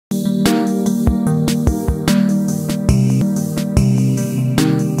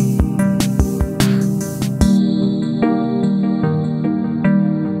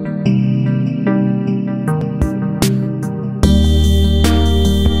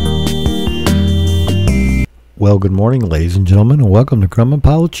Well, good morning, ladies and gentlemen, and welcome to Grumman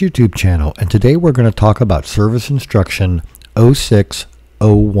Pilot's YouTube channel. And today we're going to talk about service instruction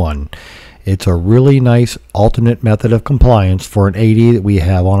 0601. It's a really nice alternate method of compliance for an AD that we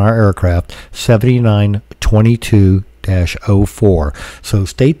have on our aircraft, 7922-04. So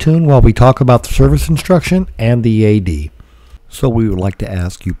stay tuned while we talk about the service instruction and the AD. So we would like to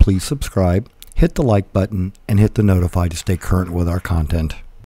ask you please subscribe, hit the like button, and hit the notify to stay current with our content.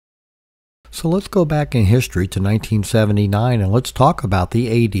 So let's go back in history to 1979 and let's talk about the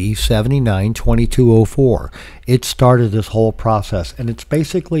AD 7922-04. It started this whole process, and it's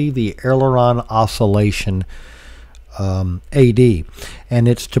basically the aileron oscillation AD, and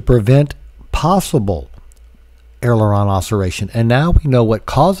it's to prevent possible aileron oscillation. And now we know what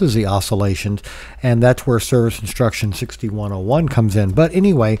causes the oscillations, and that's where service instruction 6101 comes in. But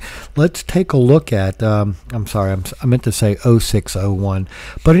anyway, let's take a look at I'm sorry, I meant to say 0601.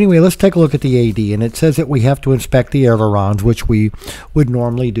 But anyway, let's take a look at the AD, and it says that we have to inspect the ailerons, which we would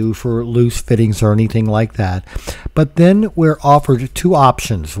normally do for loose fittings or anything like that. But then we're offered two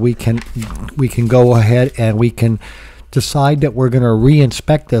options. We can go ahead and we can decide that we're going to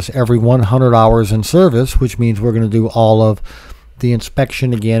re-inspect this every 100 hours in service, which means we're going to do all of the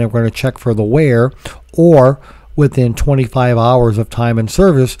inspection again, and we're going to check for the wear, or within 25 hours of time in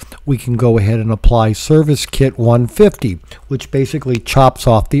service, we can go ahead and apply Service Kit 150, which basically chops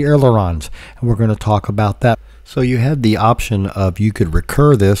off the ailerons, and we're going to talk about that. So you had the option of you could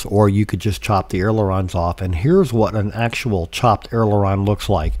recur this, or you could just chop the ailerons off, and here's what an actual chopped aileron looks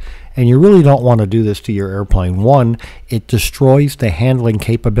like. And you really don't want to do this to your airplane. One, it destroys the handling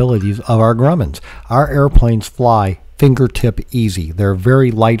capabilities of our Grummans. Our airplanes fly fingertip easy. They're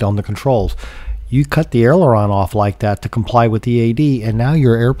very light on the controls. You cut the aileron off like that to comply with the AD, and now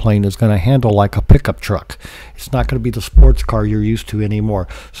your airplane is going to handle like a pickup truck. It's not going to be the sports car you're used to anymore.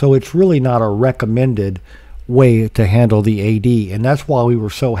 So it's really not a recommended way to handle the AD, and that's why we were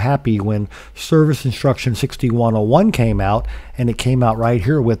so happy when service instruction 6101 came out, and it came out right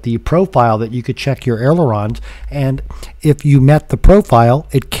here with the profile that you could check your ailerons, and if you met the profile,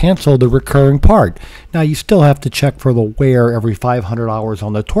 it canceled the recurring part. Now you still have to check for the wear every 500 hours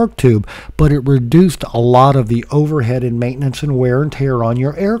on the torque tube, but it reduced a lot of the overhead and maintenance and wear and tear on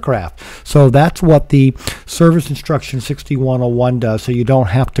your aircraft. So that's what the service instruction 6101 does, so you don't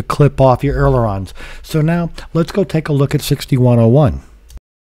have to clip off your ailerons. So now let's go take a look at 6101.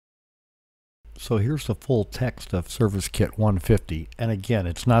 So here's the full text of Service Kit 150, and again,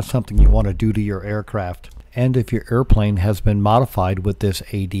 it's not something you want to do to your aircraft. And if your airplane has been modified with this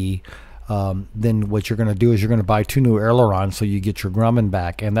AD, then what you're going to do is you're going to buy 2 new ailerons so you get your Grumman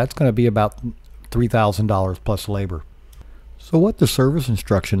back, and that's going to be about $3,000 plus labor. So what the service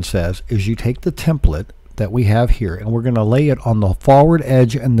instruction says is you take the template that we have here, and we're going to lay it on the forward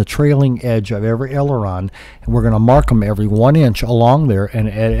edge and the trailing edge of every aileron, and we're going to mark them every 1 inch along there, and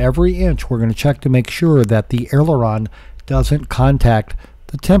at every inch we're going to check to make sure that the aileron doesn't contact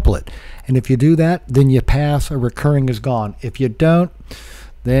the template. And if you do that, then you pass, a recurring is gone. If you don't,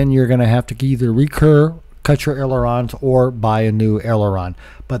 then you're going to have to either recur, cut your ailerons, or buy a new aileron.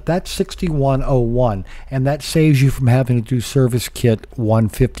 But that's 6101, and that saves you from having to do Service Kit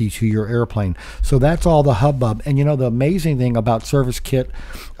 150 to your airplane. So that's all the hubbub. And you know, the amazing thing about Service Kit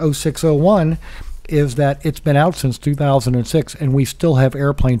 0601 is that it's been out since 2006, and we still have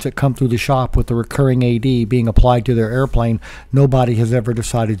airplanes that come through the shop with the recurring AD being applied to their airplane. Nobody has ever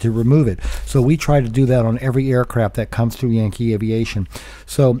decided to remove it. So we try to do that on every aircraft that comes through Yankee Aviation.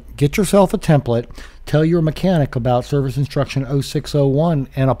 So get yourself a template, tell your mechanic about service instruction 0601,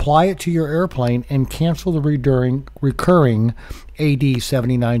 and apply it to your airplane and cancel the recurring AD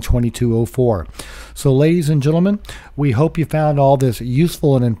 7922-04. So ladies and gentlemen, we hope you found all this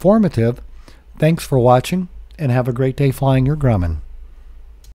useful and informative. Thanks for watching, and have a great day flying your Grumman.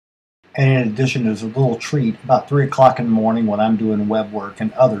 And in addition, there's a little treat about 3 o'clock in the morning when I'm doing web work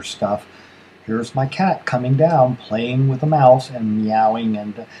and other stuff. Here's my cat coming down, playing with a mouse and meowing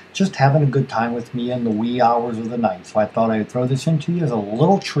and just having a good time with me in the wee hours of the night. So I thought I'd throw this into you as a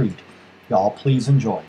little treat. Y'all please enjoy.